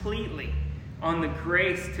completely on the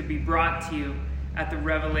grace to be brought to you at the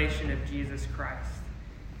revelation of Jesus Christ.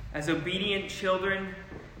 As obedient children,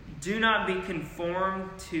 do not be conformed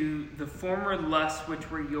to the former lusts which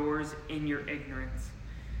were yours in your ignorance.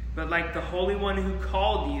 But like the Holy One who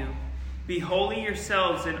called you, be holy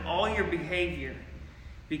yourselves in all your behavior,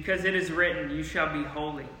 because it is written, you shall be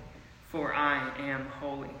holy, for I am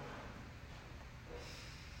holy.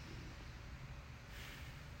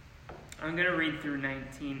 I'm going to read through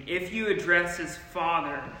 19. If you address as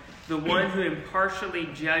Father, the one who impartially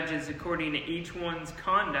judges according to each one's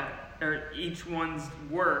conduct, or each one's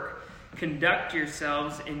work, conduct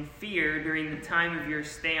yourselves in fear during the time of your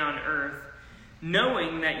stay on earth,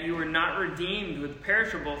 knowing that you were not redeemed with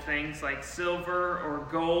perishable things like silver or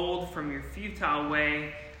gold from your futile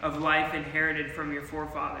way of life inherited from your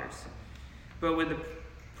forefathers, but with the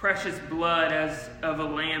precious blood as of a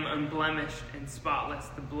lamb unblemished and spotless,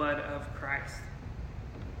 the blood of Christ.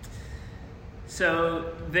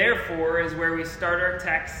 So, therefore, is where we start our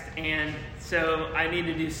text, and so I need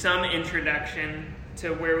to do some introduction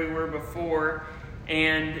to where we were before,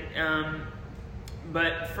 and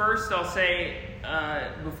but first I'll say,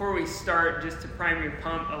 before we start, just to prime your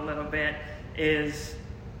pump a little bit, is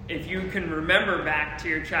if you can remember back to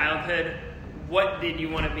your childhood, what did you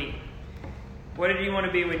want to be? What did you want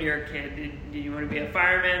to be when you were a kid? Did you want to be a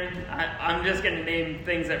fireman? I'm just going to name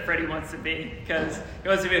things that Freddie wants to be, because he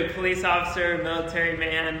wants to be a police officer, military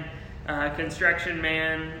man, construction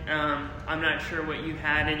man. I'm not sure what you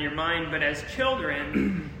had in your mind, but as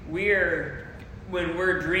children, when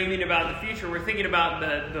we're dreaming about the future, we're thinking about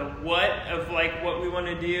the what of like what we want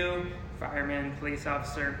to do, fireman, police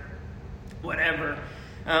officer, whatever.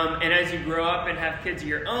 And as you grow up and have kids of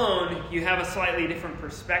your own, you have a slightly different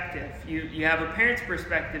perspective. You have a parent's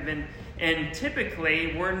perspective, and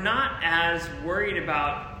typically we're not as worried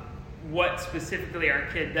about what specifically our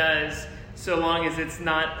kid does, so long as it's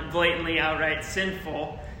not blatantly outright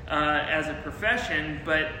sinful as a profession.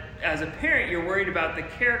 But as a parent, you're worried about the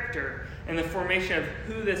character and the formation of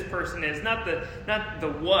who this person is, not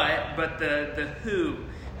the what, but the who.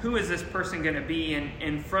 Who is this person going to be?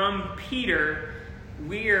 And from Peter,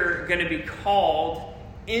 we're going to be called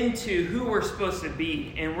into who we're supposed to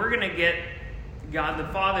be. And we're going to get God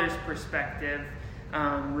the Father's perspective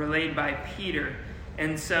relayed by Peter.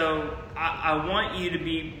 And so I want you to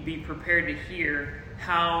be prepared to hear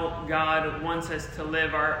how God wants us to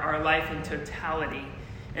live our life in totality,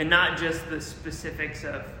 and not just the specifics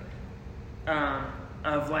of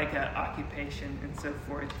like an occupation and so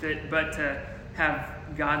forth, but to have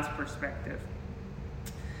God's perspective.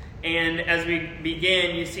 And as we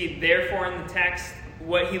begin, you see, therefore, in the text,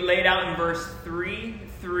 what he laid out in verse 3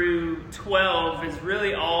 through 12 is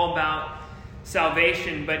really all about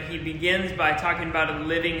salvation, but he begins by talking about a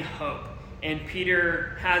living hope. And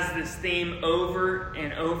Peter has this theme over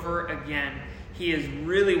and over again. He is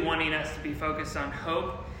really wanting us to be focused on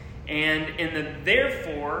hope. And in the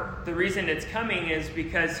therefore, the reason it's coming is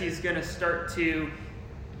because he's going to start to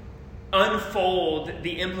unfold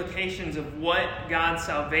the implications of what God's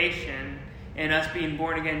salvation and us being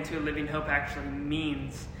born again to a living hope actually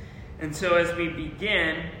means. And so as we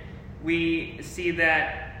begin, we see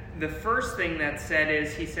that the first thing that's said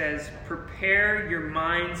is, he says, prepare your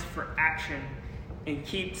minds for action and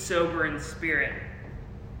keep sober in spirit.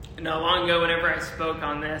 Now, long ago, whenever I spoke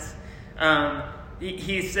on this,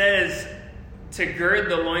 he says to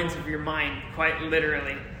gird the loins of your mind, quite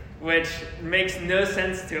literally, which makes no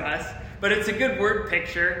sense to us. But it's a good word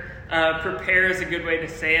picture. Prepare is a good way to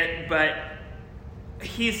say it. But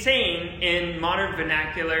he's saying, in modern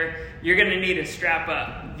vernacular, you're going to need to strap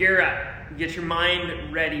up, gear up, get your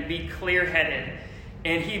mind ready, be clear-headed.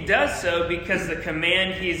 And he does so because the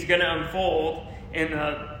command he's going to unfold in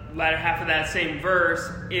the latter half of that same verse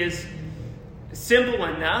is simple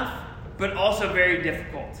enough, but also very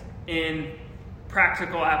difficult in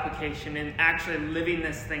practical application and actually living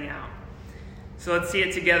this thing out. So let's see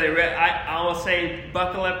it together. I will say,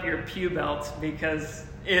 buckle up your pew belts, because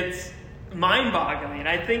it's mind-boggling.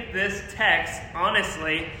 I think this text,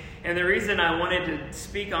 honestly, and the reason I wanted to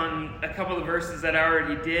speak on a couple of verses that I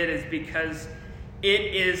already did is because it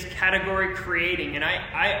is category creating. And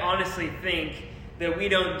I honestly think that we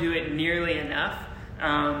don't do it nearly enough.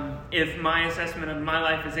 If my assessment of my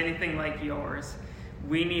life is anything like yours,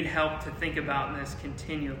 we need help to think about this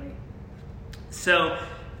continually. So,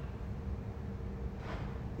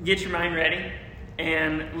 get your mind ready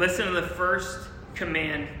and listen to the first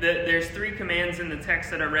command. There's 3 commands in the text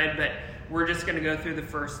that I read, but we're just going to go through the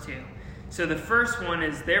first 2. So the first one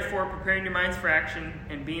is, therefore, preparing your minds for action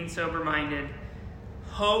and being sober-minded,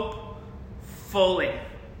 hope fully.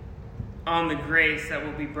 on the grace that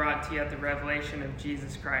will be brought to you at the revelation of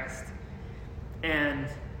Jesus Christ. And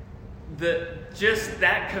just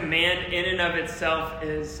that command in and of itself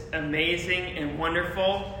is amazing and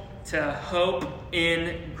wonderful, to hope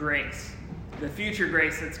in grace, the future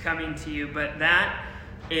grace that's coming to you. But that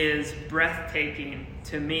is breathtaking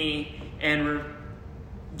to me and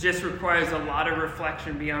just requires a lot of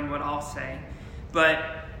reflection beyond what I'll say.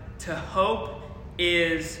 But to hope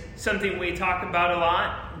is something we talk about a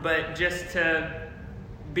lot, but just to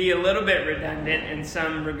be a little bit redundant in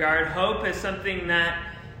some regard, hope is something that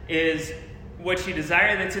is what you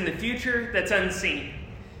desire, that's in the future, that's unseen.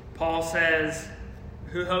 Paul says,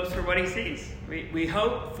 who hopes for what he sees? We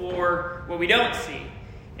hope for what we don't see.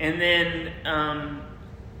 And then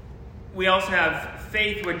we also have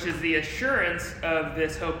faith, which is the assurance of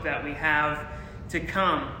this hope that we have to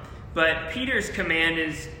come. But Peter's command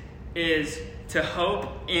is to hope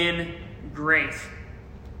in grace.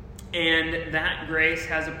 And that grace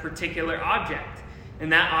has a particular object.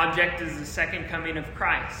 And that object is the second coming of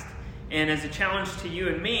Christ. And as a challenge to you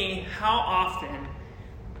and me, how often,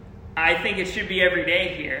 I think it should be every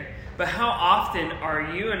day here, but how often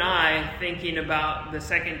are you and I thinking about the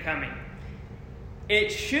second coming? It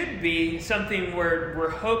should be something we're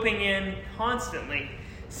hoping in constantly.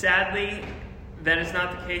 Sadly, that is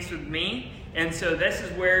not the case with me. And so this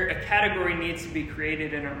is where a category needs to be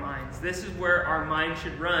created in our minds. This is where our mind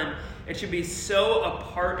should run. It should be so a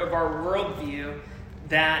part of our worldview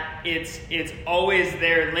that it's always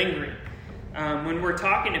there lingering. When we're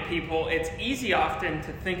talking to people, it's easy often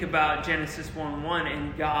to think about Genesis 1:1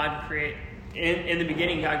 and God in the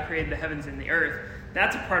beginning God created the heavens and the earth.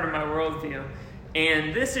 That's a part of my worldview.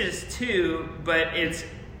 And this is too, but it's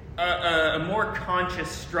a more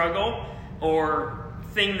conscious struggle or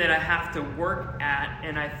thing that I have to work at.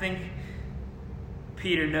 And I think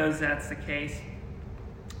Peter knows that's the case.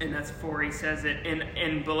 And that's before he says it.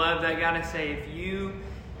 And beloved, I gotta say, if you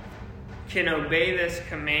can obey this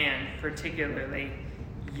command particularly,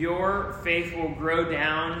 your faith will grow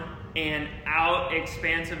down and out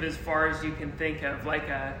expansive as far as you can think of, like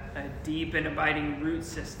a deep and abiding root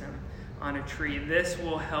system on a tree. This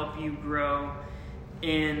will help you grow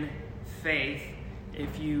in faith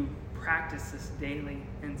if you practice this daily.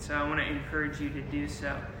 And so I want to encourage you to do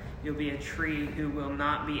so. You'll be a tree who will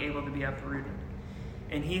not be able to be uprooted.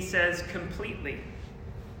 And he says completely.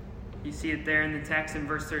 You see it there in the text in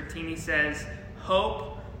verse 13. He says,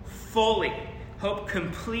 hope fully, hope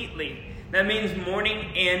completely. That means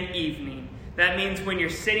morning and evening. That means when you're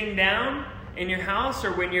sitting down in your house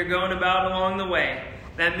or when you're going about along the way.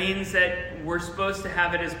 That means that we're supposed to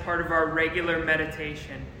have it as part of our regular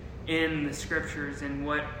meditation in the scriptures and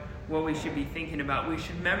what we should be thinking about. We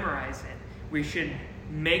should memorize it. We should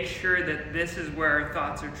make sure that this is where our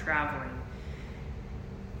thoughts are traveling.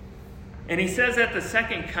 And he says at the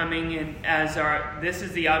second coming, and this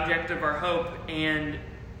is the object of our hope. And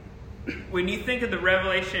when you think of the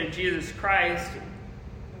revelation of Jesus Christ,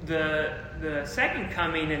 the second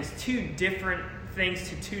coming is two different things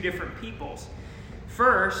to two different peoples.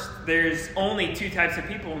 First, there's only two types of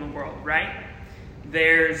people in the world, right?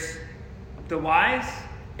 There's the wise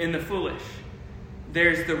and the foolish.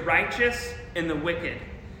 There's the righteous and the wicked.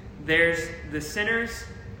 There's the sinners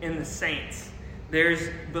and the saints. There's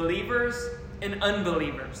believers and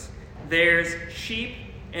unbelievers. There's sheep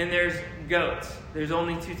and there's goats. There's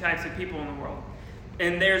only two types of people in the world.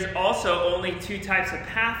 And there's also only two types of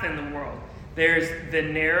path in the world. There's the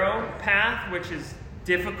narrow path, which is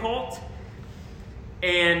difficult,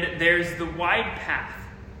 and there's the wide path.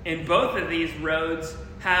 And both of these roads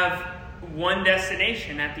have one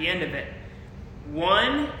destination at the end of it.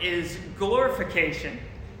 One is glorification,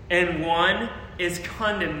 and one is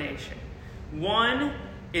condemnation. One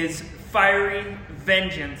is fiery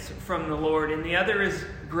vengeance from the Lord, and the other is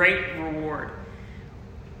great reward.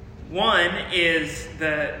 One is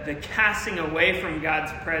the casting away from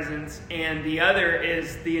God's presence, and the other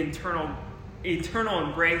is the eternal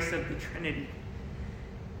embrace of the Trinity.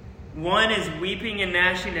 One is weeping and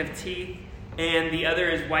gnashing of teeth, and the other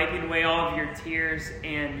is wiping away all of your tears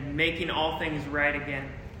and making all things right again.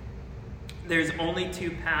 There's only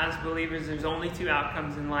two paths, believers. There's only two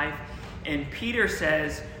outcomes in life. And Peter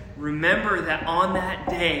says, remember that on that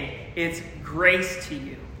day, it's grace to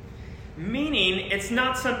you. Meaning, it's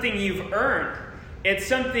not something you've earned. It's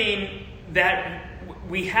something that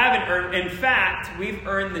we haven't earned. In fact, we've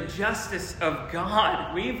earned the justice of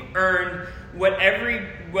God. We've earned what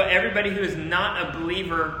everybody who is not a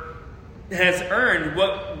believer has earned.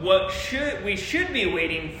 What we should be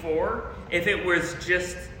waiting for, if it was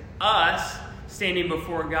just us standing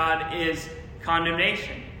before God, is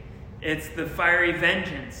condemnation. It's the fiery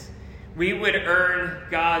vengeance. We would earn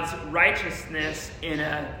God's righteousness in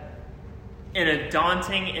a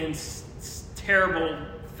daunting and terrible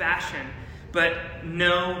fashion. But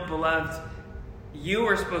no, beloved, you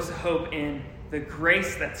are supposed to hope in the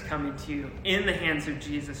grace that's coming to you in the hands of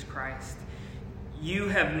Jesus Christ. You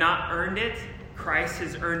have not earned it. Christ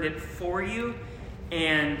has earned it for you.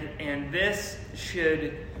 And this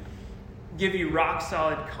should give you rock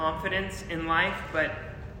solid confidence in life, but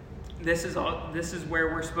this is where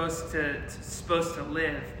we're supposed to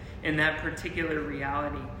live, in that particular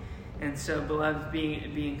reality. And so, beloved,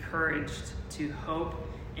 be encouraged to hope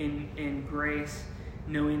in grace,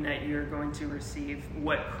 knowing that you're going to receive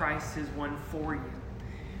what Christ has won for you.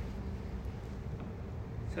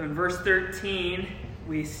 So in verse 13,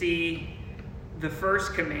 we see the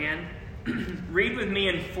first command. Read with me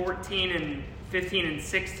in 14 and 15 and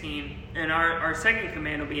 16, and our second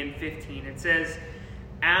command will be in 15. It says,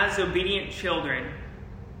 "As obedient children,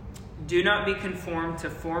 do not be conformed to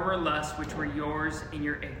former lusts which were yours in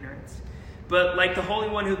your ignorance. But like the Holy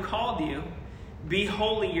One who called you, be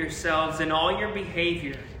holy yourselves in all your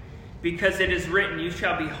behavior, because it is written, you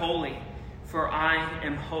shall be holy, for I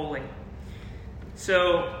am holy."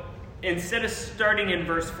 So instead of starting in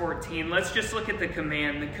verse 14, let's just look at the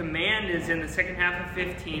command. The command is in the second half of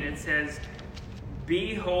 15. It says,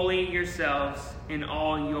 "Be holy yourselves in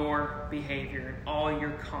all your behavior, all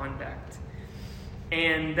your conduct."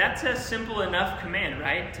 And that's a simple enough command,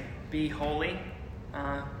 right? To be holy.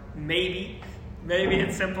 Maybe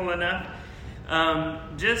it's simple enough.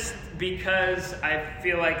 Just because I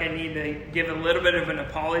feel like I need to give a little bit of an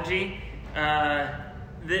apology.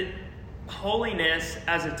 That holiness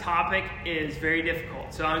as a topic is very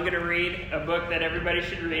difficult. So I'm going to read a book that everybody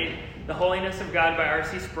should read, The Holiness of God by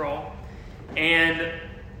R.C. Sproul. And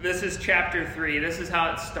this is chapter 3. This is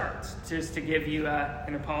how it starts, just to give you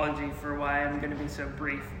an apology for why I'm going to be so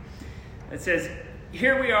brief. It says,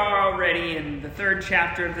 "Here we are already in the 3rd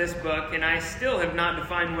chapter of this book, and I still have not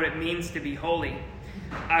defined what it means to be holy.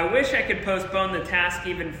 I wish I could postpone the task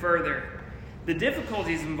even further. The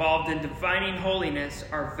difficulties involved in defining holiness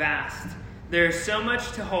are vast. There is so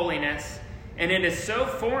much to holiness, and it is so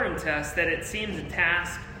foreign to us that it seems a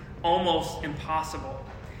task almost impossible.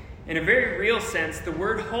 In a very real sense, the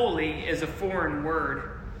word holy is a foreign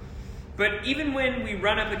word. But even when we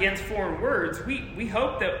run up against foreign words, we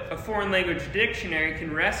hope that a foreign language dictionary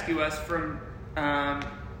can rescue us from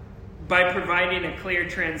by providing a clear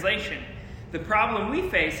translation. The problem we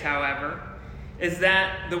face, however, is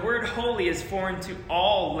that the word holy is foreign to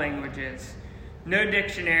all languages. No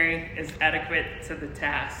dictionary is adequate to the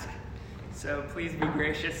task. So please be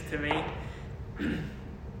gracious to me.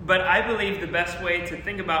 But I believe the best way to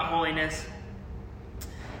think about holiness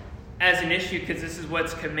as an issue, because this is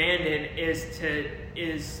what's commanded, is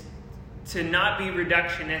to not be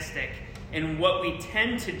reductionistic. And what we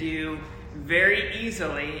tend to do very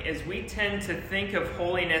easily is we tend to think of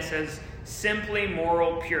holiness as simply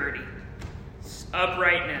moral purity,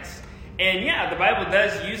 uprightness. And yeah, the Bible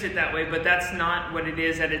does use it that way, but that's not what it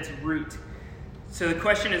is at its root. So the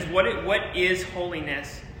question is, what is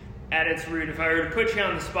holiness at its root? If I were to put you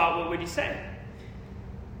on the spot, what would you say?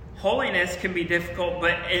 Holiness can be difficult,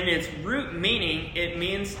 but in its root meaning, it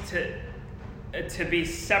means to be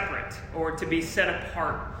separate or to be set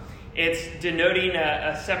apart. It's denoting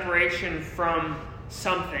a separation from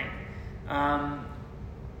something.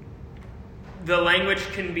 The language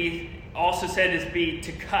can be also said as be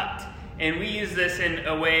to cut. And we use this in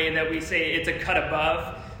a way that we say it's a cut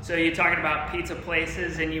above. So you're talking about pizza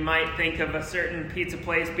places, and you might think of a certain pizza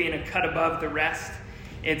place being a cut above the rest.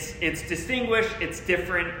 It's distinguished, it's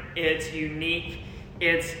different, it's unique,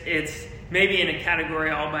 it's maybe in a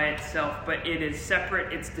category all by itself, but it is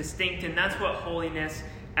separate, it's distinct, and that's what holiness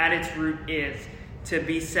at its root is, to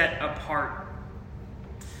be set apart.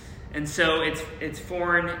 And so it's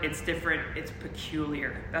foreign, it's different, it's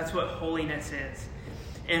peculiar. That's what holiness is.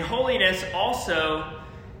 And holiness also,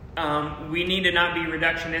 we need to not be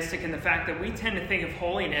reductionistic in the fact that we tend to think of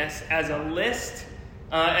holiness as a list,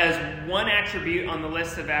 as one attribute on the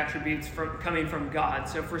list of attributes coming from God.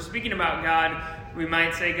 So if we're speaking about God, we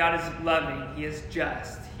might say God is loving, He is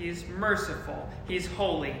just, He's merciful, He's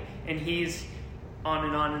holy, and He's on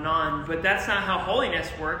and on and on. But that's not how holiness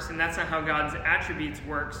works, and that's not how God's attributes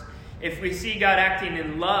works. If we see God acting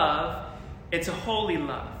in love, it's a holy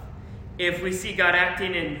love. If we see God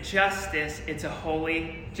acting in justice, it's a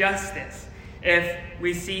holy justice. If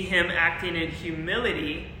we see Him acting in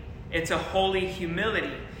humility, it's a holy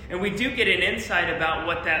humility. And we do get an insight about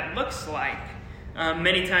what that looks like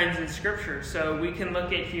many times in Scripture. So we can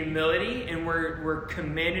look at humility, and we're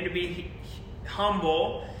commanded to be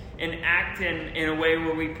humble and act in a way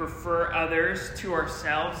where we prefer others to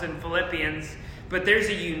ourselves in Philippians, but there's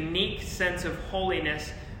a unique sense of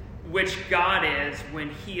holiness which God is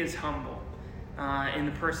when he is humble in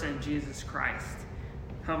the person of Jesus Christ,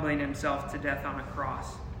 humbling himself to death on a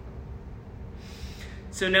cross.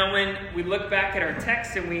 So now when we look back at our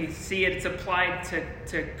text and we see it's applied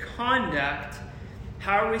to conduct,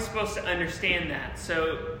 how are we supposed to understand that?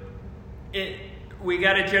 So we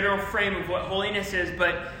got a general frame of what holiness is,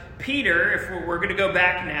 but Peter, if we're going to go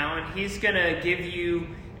back now, and he's going to give you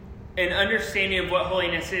an understanding of what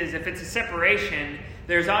holiness is. If it's a separation,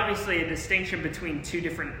 there's obviously a distinction between two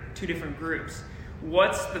different groups.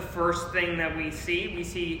 What's the first thing that we see? We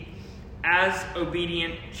see as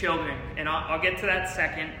obedient children. And I'll get to that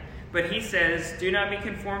second. But he says, do not be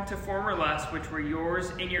conformed to former lusts, which were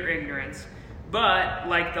yours in your ignorance, but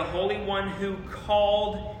like the Holy One who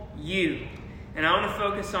called you. And I want to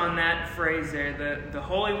focus on that phrase there, the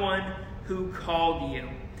Holy One who called you.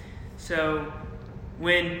 So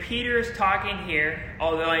when Peter is talking here,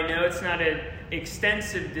 although I know it's not an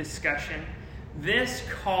extensive discussion, this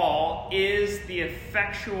call is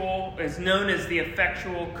known as the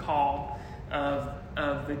effectual call of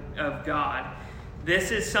God.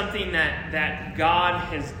 This is something that God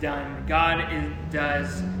has done.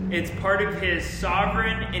 does. It's part of his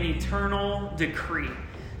sovereign and eternal decree.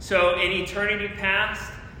 So in eternity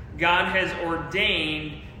past, God has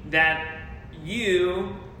ordained that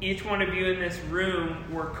each one of you in this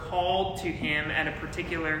room, were called to him at a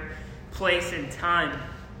particular place and time.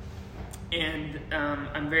 And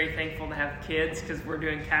I'm very thankful to have kids because we're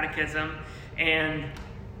doing catechism. And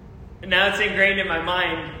now it's ingrained in my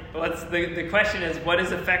mind. The question is, what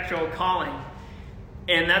is effectual calling?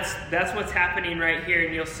 And that's what's happening right here,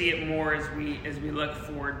 and you'll see it more as we look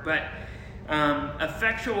forward. But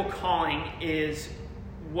effectual calling is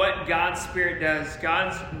what God's Spirit does.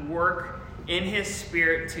 God's work in his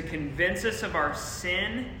Spirit to convince us of our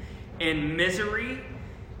sin and misery,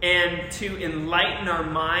 and to enlighten our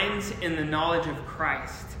minds in the knowledge of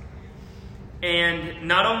Christ. And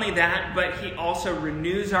not only that, but he also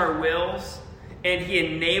renews our wills, and he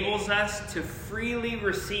enables us to freely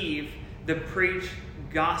receive the preached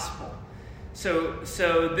gospel. So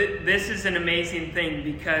this is an amazing thing,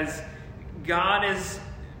 because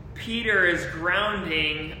Peter is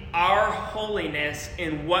grounding our holiness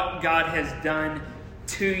in what God has done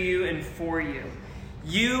to you and for you.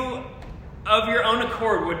 You, of your own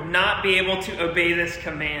accord, would not be able to obey this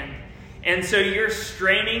command. And so you're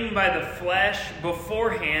straining by the flesh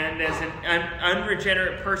beforehand as an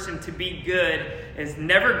unregenerate person to be good. It's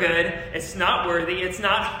never good. It's not worthy. It's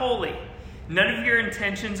not holy. None of your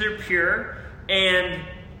intentions are pure. And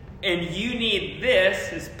you need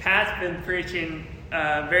this, as Pat's been preaching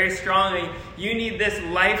very strongly, you need this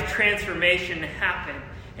life transformation to happen.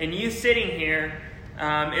 And you sitting here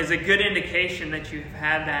is a good indication that you've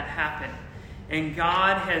had that happen. And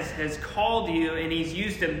God has called you, and he's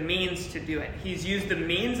used a means to do it. He's used the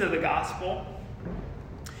means of the gospel.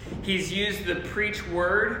 He's used the preached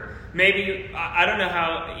word. Maybe, I don't know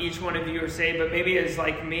how each one of you are saved, but maybe it's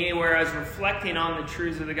like me, where I was reflecting on the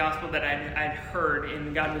truths of the gospel that I'd heard,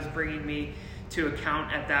 and God was bringing me to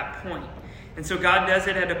account at that point. And so God does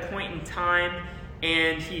it at a point in time,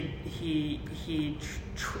 and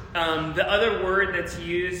the other word that's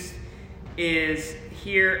used is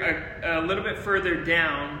here a little bit further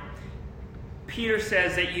down. Peter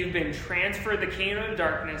says that you've been transferred the kingdom of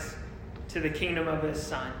darkness to the kingdom of his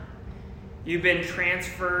Son. You've been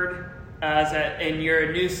transferred and you're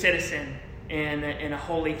a new citizen in a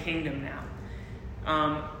holy kingdom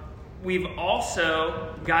now. We've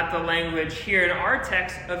also got the language here in our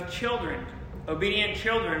text of children, obedient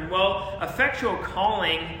children. Well, effectual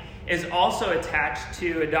calling is also attached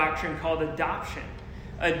to a doctrine called adoption.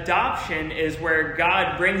 Adoption is where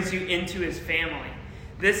God brings you into his family.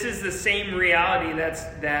 This is the same reality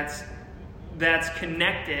that's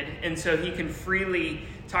connected, and so he can freely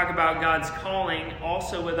talk about God's calling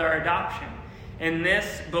also with our adoption. And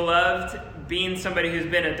this, beloved, being somebody who's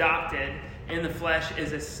been adopted in the flesh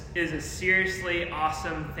is a seriously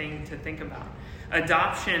awesome thing to think about.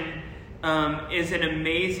 Adoption is an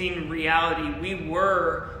amazing reality. We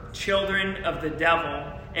were children of the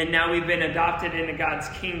devil, and now we've been adopted into God's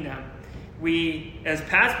kingdom. We, as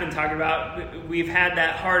Pat's been talking about, we've had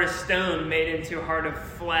that heart of stone made into a heart of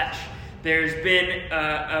flesh. There's been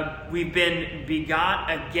we've been begot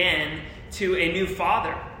again to a new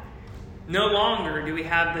father. No longer do we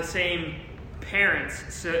have the same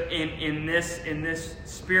parents in this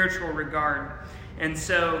spiritual regard. And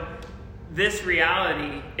so this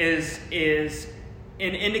reality is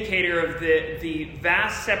an indicator of the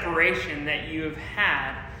vast separation that you have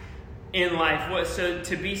had in life. So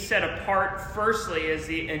to be set apart,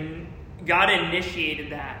 firstly, and God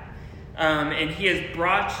initiated that. And he has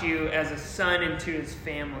brought you as a son into his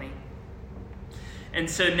family. And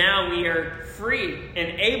so now we are free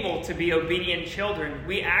and able to be obedient children.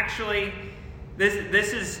 We actually,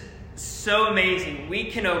 this is so amazing. We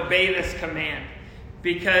can obey this command.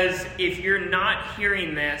 Because if you're not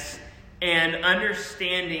hearing this and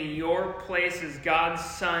understanding your place as God's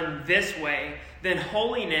son this way, then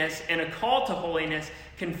holiness and a call to holiness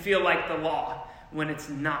can feel like the law when it's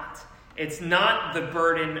not. It's not the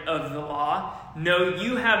burden of the law. No,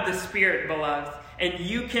 you have the Spirit, beloved, and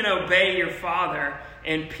you can obey your Father,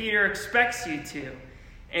 and Peter expects you to.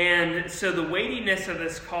 And so the weightiness of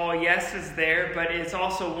this call, yes, is there, but it's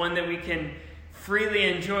also one that we can freely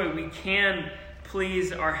enjoy. We can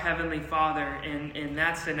please our Heavenly Father, and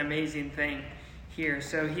that's an amazing thing here.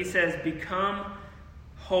 So he says, become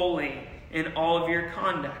holy in all of your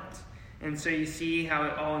conduct. And so you see how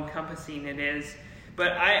all-encompassing it is.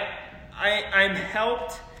 But I'm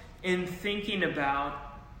helped in thinking about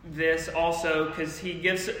this also because he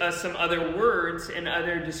gives us some other words and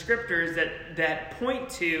other descriptors that point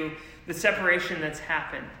to the separation that's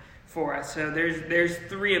happened for us. So there's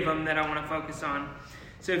three of them that I want to focus on.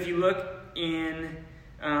 So if you look in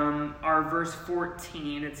our verse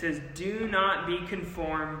 14, it says, do not be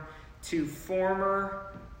conformed to former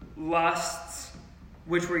lusts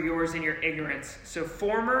which were yours in your ignorance. So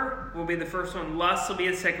former will be the first one, lust will be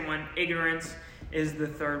the second one, ignorance is the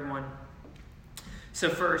third one. So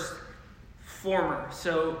first, former.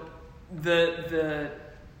 So the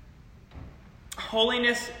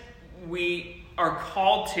holiness we are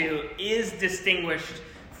called to is distinguished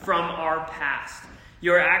from our past.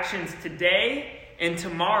 Your actions today and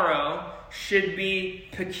tomorrow should be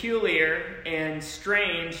peculiar and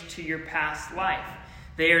strange to your past life.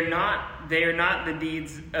 They are not the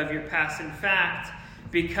deeds of your past. In fact,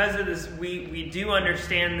 because of this, we do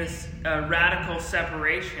understand this radical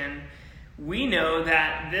separation. We know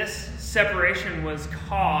that this separation was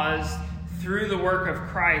caused through the work of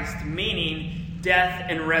Christ, meaning death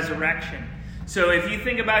and resurrection. So if you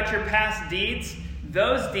think about your past deeds,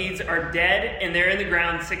 those deeds are dead and they're in the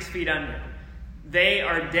ground 6 feet under. They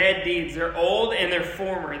are dead deeds. They're old and they're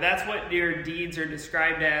former. That's what your deeds are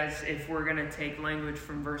described as if we're going to take language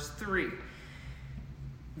from verse 3.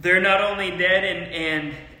 They're not only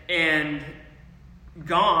dead and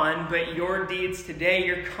gone, but your deeds today,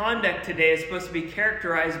 your conduct today is supposed to be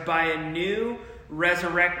characterized by a new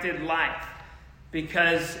resurrected life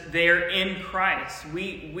because they are in Christ.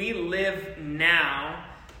 We live now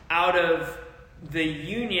out of the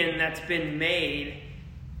union that's been made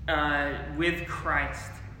with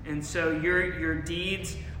Christ. And so your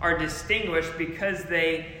deeds are distinguished because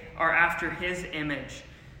they are after his image.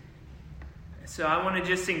 So I want to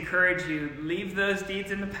just encourage you, leave those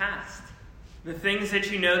deeds in the past. The things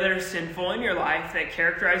that you know that are sinful in your life, that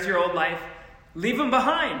characterize your old life, leave them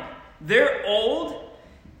behind. They're old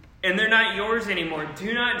and they're not yours anymore.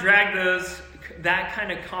 Do not drag that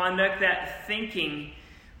kind of conduct, that thinking,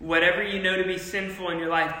 whatever you know to be sinful in your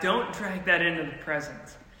life, don't drag that into the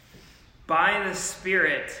present. By the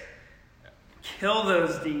Spirit, kill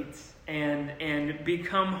those deeds and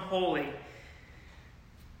become holy.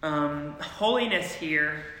 Holiness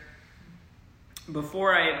here,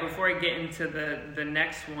 before I get into the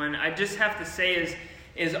next one, I just have to say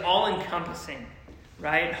is all-encompassing,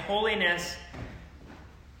 right? Holiness,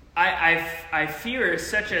 I fear is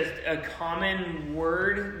such a common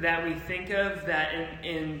word that we think of that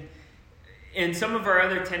in some of our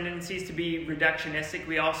other tendencies to be reductionistic,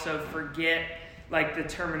 we also forget like the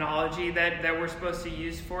terminology that we're supposed to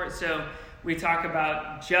use for it. So we talk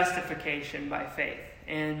about justification by faith.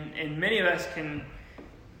 And many of us can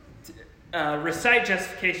recite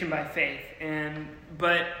justification by faith.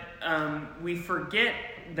 But we forget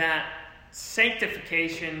that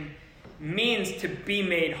sanctification means to be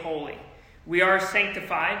made holy. We are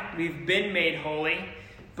sanctified. We've been made holy.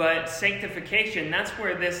 But sanctification, that's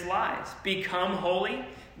where this lies. Become holy.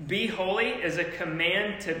 Be holy is a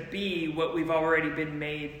command to be what we've already been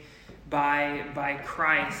made by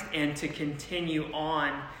Christ and to continue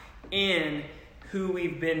on in who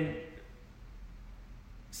we've been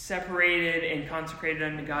separated and consecrated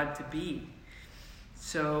unto God to be.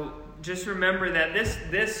 So just remember that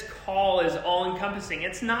this call is all-encompassing.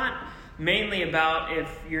 It's not mainly about,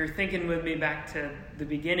 if you're thinking with me back to the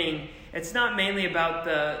beginning, it's not mainly about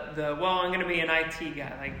well, I'm going to be an IT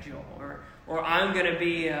guy like Joel, or I'm going to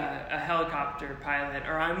be a helicopter pilot,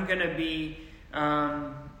 or I'm going to be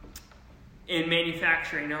in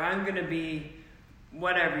manufacturing, or I'm going to be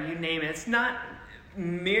whatever, you name it. It's not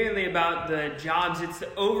merely about the jobs. It's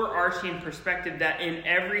the overarching perspective that in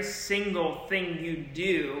every single thing you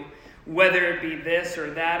do, whether it be this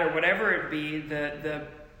or that or whatever it be,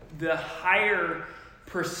 the higher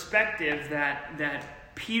perspective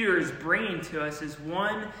that Peter is bringing to us is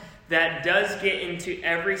one that does get into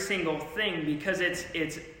every single thing, because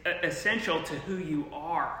it's essential to who you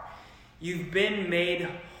are. You've been made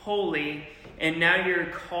holy, and now you're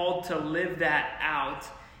called to live that out.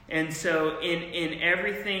 And so in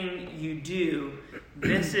everything you do,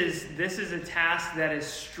 this is a task that is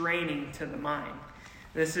straining to the mind.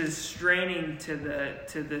 This is straining to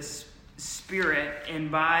the spirit,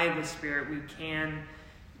 and by the Spirit we can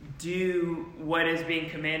do what is being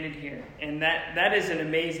commanded here. And that is an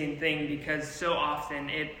amazing thing, because so often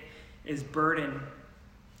it is burden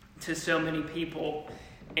to so many people,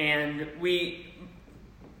 and we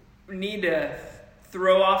need to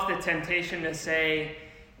throw off the temptation to say,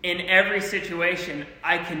 in every situation,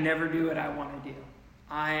 I can never do what I want to do.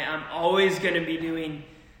 I'm always going to be doing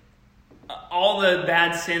all the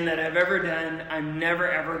bad sin that I've ever done. I'm never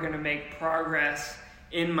ever going to make progress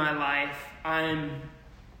in my life. I'm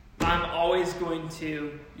always going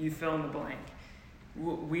to, you fill in the blank.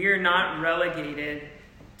 We are not relegated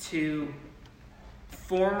to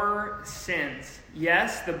former sins.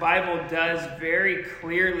 Yes, the Bible does very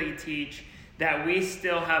clearly teach that we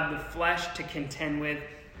still have the flesh to contend with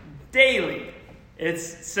daily.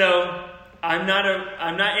 I'm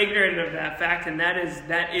not ignorant of that fact, and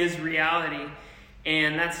that is reality.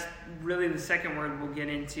 And that's really the second word we'll get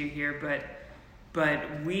into here,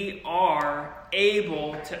 but we are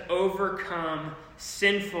able to overcome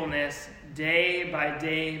sinfulness day by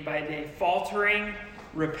day by day, faltering,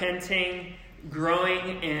 repenting,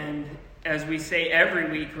 growing, and as we say every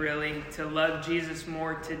week really, to love Jesus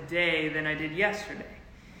more today than I did yesterday.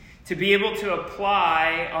 To be able to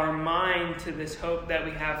apply our mind to this hope that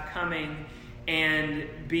we have coming, and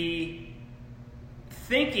be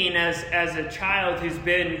thinking as a child who's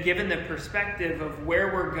been given the perspective of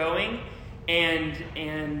where we're going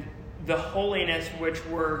and the holiness which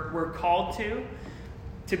we're called to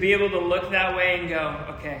be able to look that way and go,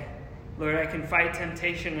 okay, Lord, I can fight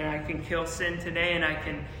temptation and I can kill sin today, and I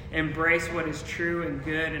can embrace what is true and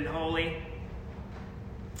good and holy.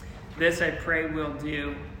 This I pray we'll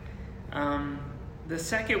do. The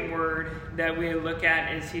second word that we look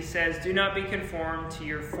at is, he says, do not be conformed to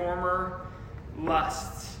your former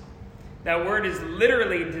lusts. That word is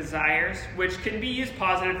literally desires, which can be used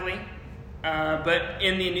positively, but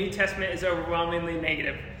in the New Testament is overwhelmingly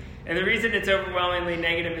negative. And the reason it's overwhelmingly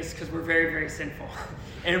negative is because we're very, very sinful.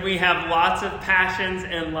 And we have lots of passions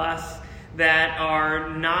and lusts that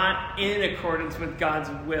are not in accordance with God's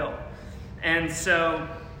will. And so,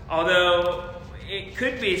 although it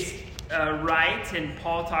could be right, and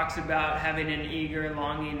Paul talks about having an eager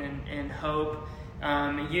longing and hope,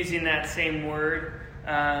 using that same word,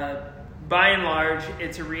 by and large,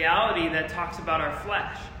 it's a reality that talks about our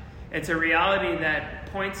flesh. It's a reality that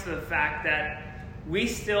points to the fact that we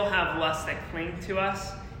still have lusts that cling to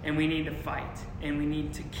us, and we need to fight, and we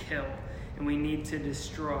need to kill, and we need to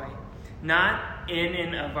destroy. Not in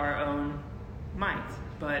and of our own might,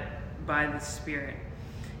 but by the Spirit.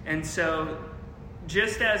 And so,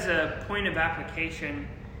 just as a point of application,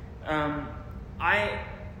 I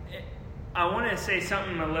want to say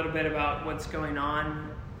something a little bit about what's going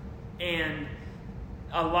on. And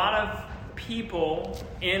a lot of people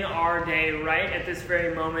in our day, right at this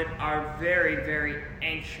very moment, are very, very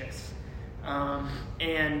anxious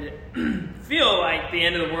and feel like the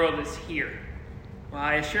end of the world is here. Well,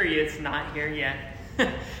 I assure you it's not here yet.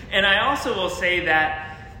 And I also will say that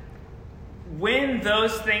when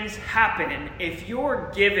those things happen, if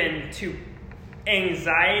you're given to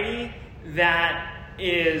anxiety that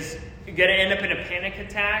is going to end up in a panic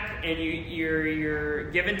attack, and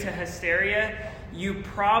you're given to hysteria, you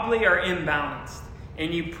probably are imbalanced,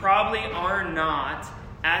 and you probably are not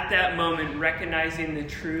at that moment recognizing the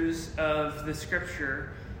truths of the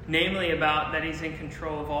Scripture, namely about that He's in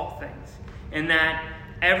control of all things, and that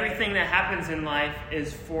everything that happens in life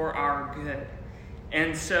is for our good.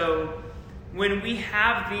 And so when we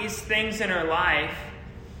have these things in our life,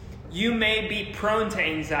 you may be prone to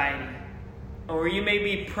anxiety, or you may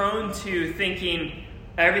be prone to thinking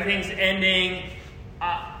everything's ending,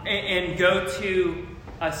 and go to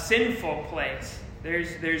a sinful place.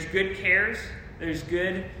 There's good cares, there's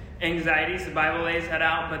good anxieties, the Bible lays that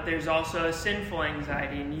out, but there's also a sinful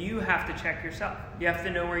anxiety, and you have to check yourself. You have to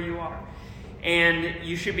know where you are. And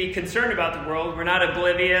you should be concerned about the world. We're not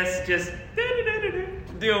oblivious, just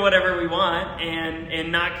doing whatever we want,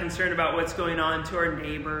 and not concerned about what's going on to our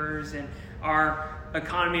neighbors and our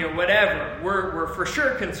economy or whatever. We're for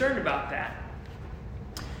sure concerned about that.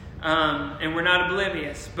 And we're not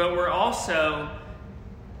oblivious, but we're also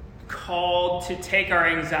called to take our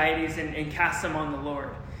anxieties and cast them on the Lord.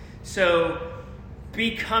 So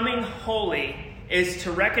becoming holy is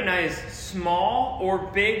to recognize small or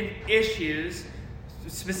big issues,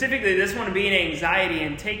 specifically this one being anxiety,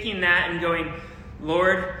 and taking that and going,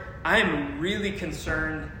 Lord, I'm really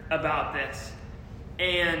concerned about this,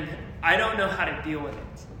 and I don't know how to deal with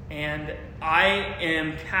it. And I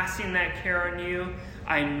am casting that care on you.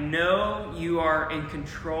 I know you are in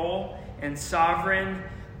control and sovereign.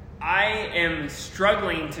 I am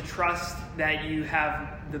struggling to trust that you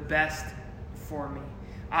have the best for me.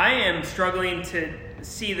 I am struggling to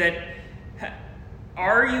see that,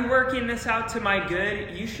 are you working this out to my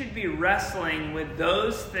good? You should be wrestling with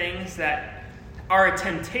those things that are a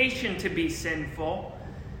temptation to be sinful,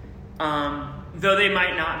 though they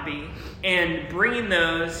might not be, and bringing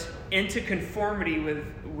those into conformity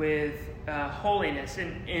with holiness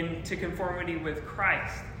and into conformity with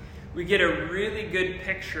Christ. We get a really good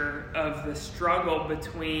picture of the struggle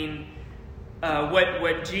between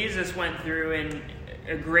what Jesus went through and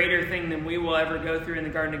a greater thing than we will ever go through in the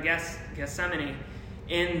Garden of Gethsemane,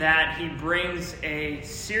 in that he brings a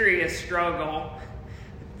serious struggle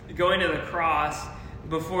going to the cross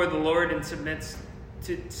before the Lord and submits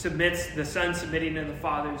the Son submitting to the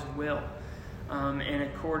Father's will in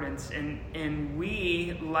accordance. And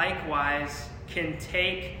we likewise can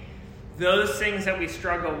take those things that we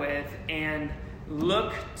struggle with and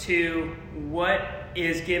look to what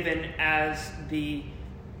is given as the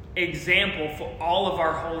example for all of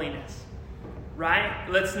our holiness, right?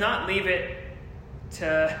 Let's not leave it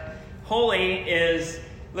to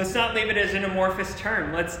let's not leave it as an amorphous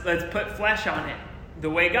term. Let's put flesh on it the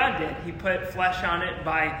way God did. He put flesh on it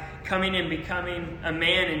by coming and becoming a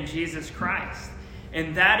man in Jesus Christ.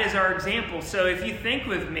 And that is our example. So if you think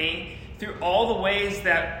with me through all the ways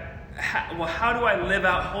that, how do I live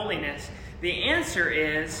out holiness? The answer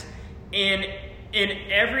is in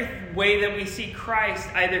every way that we see Christ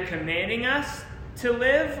either commanding us to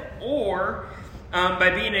live or by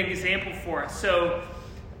being an example for us. So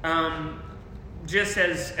just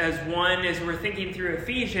as we're thinking through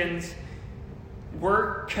Ephesians,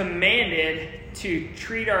 we're commanded to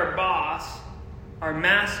treat our boss, our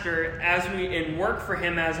master, and work for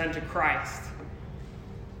him as unto Christ,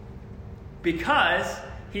 because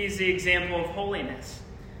he's the example of holiness.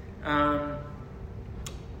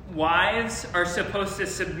 Wives are supposed to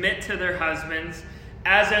submit to their husbands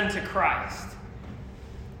as unto Christ.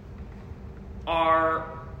 Who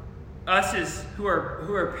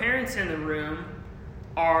are parents in the room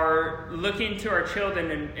are looking to our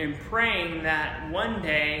children and praying that one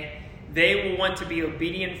day they will want to be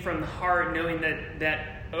obedient from the heart, knowing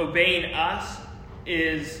that obeying us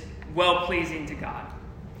is well-pleasing to God.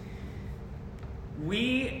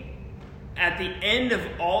 At the end of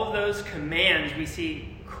all of those commands, we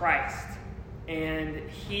see Christ. And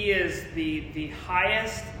he is the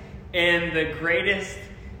highest and the greatest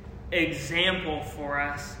example for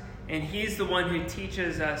us. And he's the one who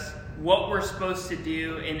teaches us what we're supposed to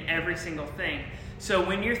do in every single thing. So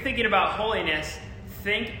when you're thinking about holiness,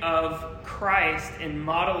 think of Christ and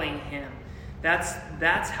modeling him.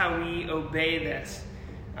 That's how we obey this.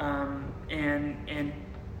 And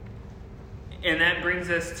that brings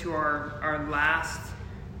us to our last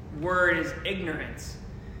word is ignorance.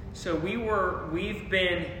 So we've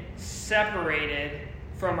been separated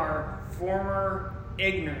from our former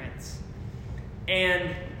ignorance.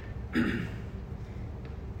 And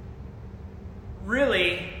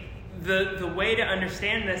really, the way to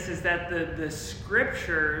understand this is that the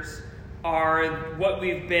scriptures are what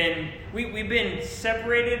we've been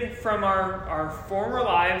separated from our former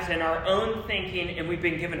lives and our own thinking, and we've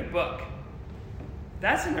been given a book.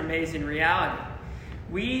 That's an amazing reality.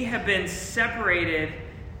 We have been separated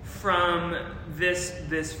from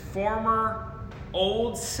this former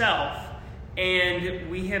old self, and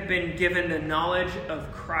we have been given the knowledge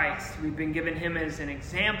of Christ. We've been given him as an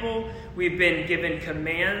example. We've been given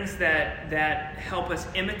commands that help us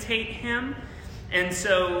imitate him. And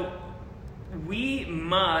so we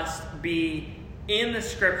must be in the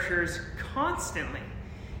scriptures constantly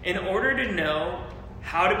in order to know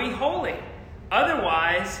how to be holy.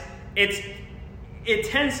 Otherwise, it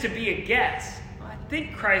tends to be a guess. I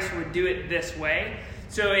think Christ would do it this way.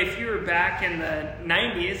 So if you were back in the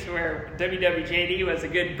 90s where WWJD was a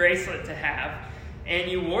good bracelet to have, and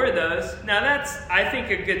you wore those, now that's, I think,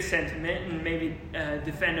 a good sentiment and maybe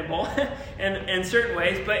defendable in certain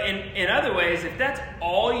ways. But in other ways, if that's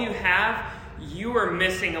all you have, you are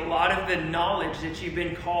missing a lot of the knowledge that you've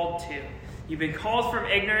been called to. You've been called from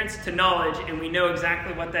ignorance to knowledge, and we know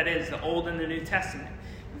exactly what that is, the Old and the New Testament.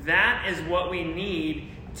 That is what we need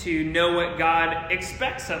to know what God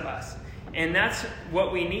expects of us. And that's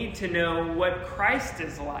what we need to know what Christ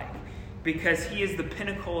is like, because he is the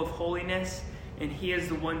pinnacle of holiness, and he is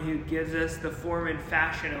the one who gives us the form and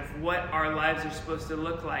fashion of what our lives are supposed to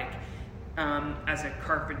look like as a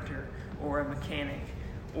carpenter or a mechanic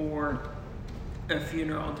or a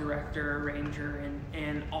funeral director, arranger,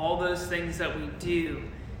 and all those things that we do.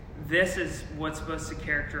 This is what's supposed to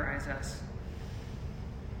characterize us.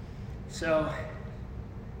 So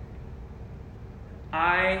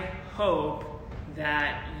I hope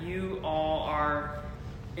that you all are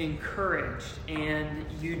encouraged and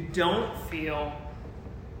you don't feel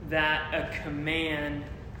that a command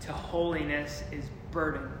to holiness is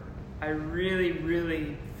burden. I really,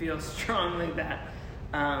 really feel strongly that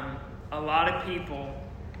a lot of people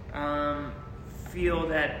feel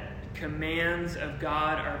that commands of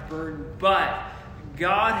God are burden, but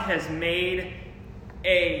God has made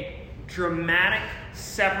a dramatic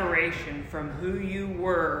separation from who you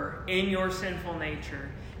were in your sinful nature,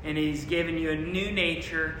 and he's given you a new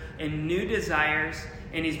nature and new desires,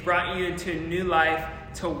 and he's brought you into a new life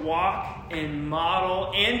to walk and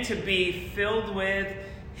model and to be filled with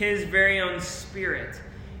his very own Spirit.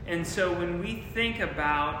 And so when we think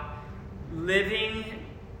about living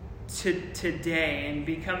today and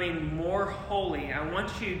becoming more holy, I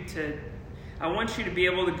want you to be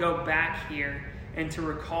able to go back here and to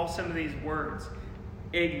recall some of these words.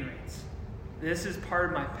 Ignorance. This is part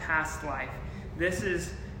of my past life.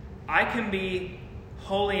 I can be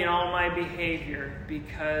holy in all my behavior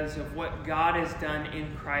because of what God has done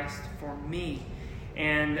in Christ for me.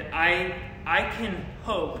 And I can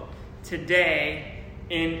hope today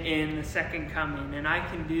in the second coming, and I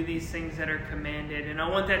can do these things that are commanded. And I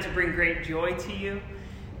want that to bring great joy to you,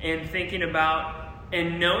 and thinking about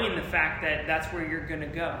and knowing the fact that that's where you're going to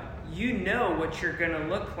go. You know what you're going to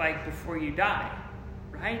look like before you die,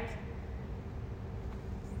 right?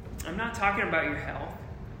 I'm not talking about your health.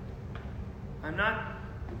 I'm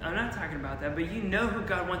not talking about that, but you know who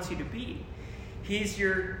God wants you to be.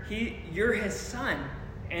 You're his son,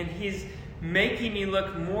 and he's making you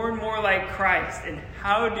look more and more like Christ. And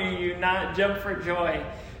how do you not jump for joy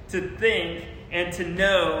to think and to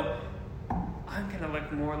know, I'm going to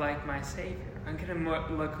look more like my Savior. I'm going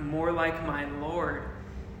to look more like my Lord.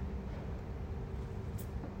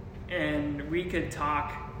 And we could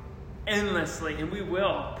talk endlessly, and we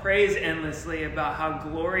will praise endlessly about how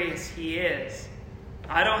glorious he is.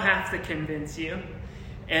 I don't have to convince you.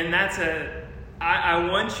 And I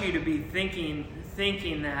want you to be thinking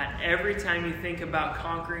that every time you think about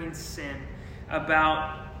conquering sin,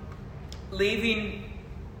 about leaving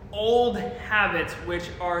old habits which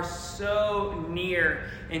are so near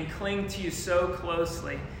and cling to you so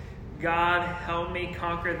closely. God, help me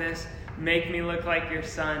conquer this. Make me look like your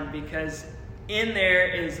son, because in there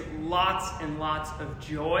is lots and lots of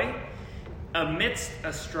joy amidst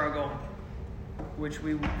a struggle, which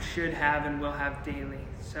we should have and will have daily.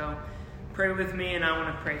 So pray with me, and I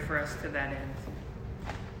want to pray for us to that end.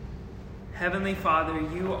 Heavenly Father,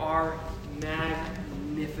 you are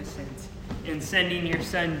magnificent in sending your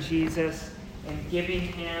son Jesus and giving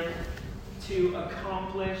him to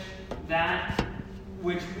accomplish that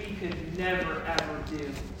which we could never ever do.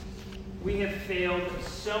 We have failed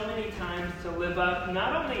so many times to live up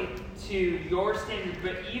not only to your standard,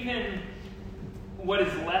 but even what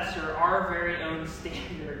is lesser, our very own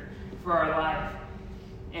standard for our life.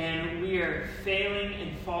 And we are failing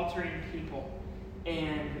and faltering people.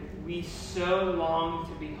 And we so long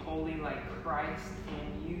to be holy like Christ.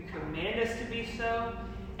 And you command us to be so,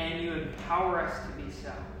 and you empower us to be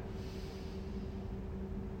so.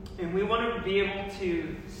 And we want to be able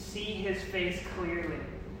to see his face clearly,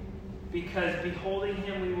 because beholding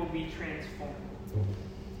him, we will be transformed.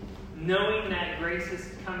 Knowing that grace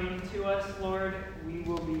is coming to us, Lord, we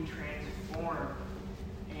will be transformed.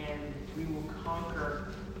 And we will conquer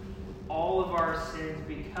all of our sins,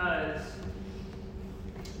 because,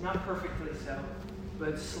 not perfectly so,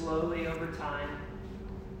 but slowly over time,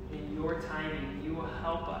 in your timing, you will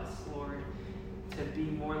help us, Lord, to be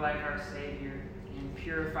more like our Savior and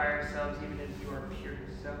purify ourselves even as you are pure.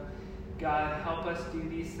 So, God, help us do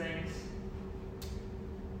these things.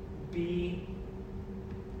 Be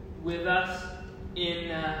with us in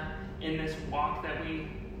this walk that we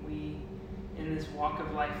in this walk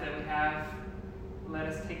of life that we have. Let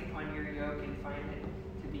us take upon your yoke and find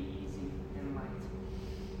it to be easy and light.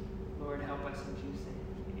 Lord, help us in Jesus' name.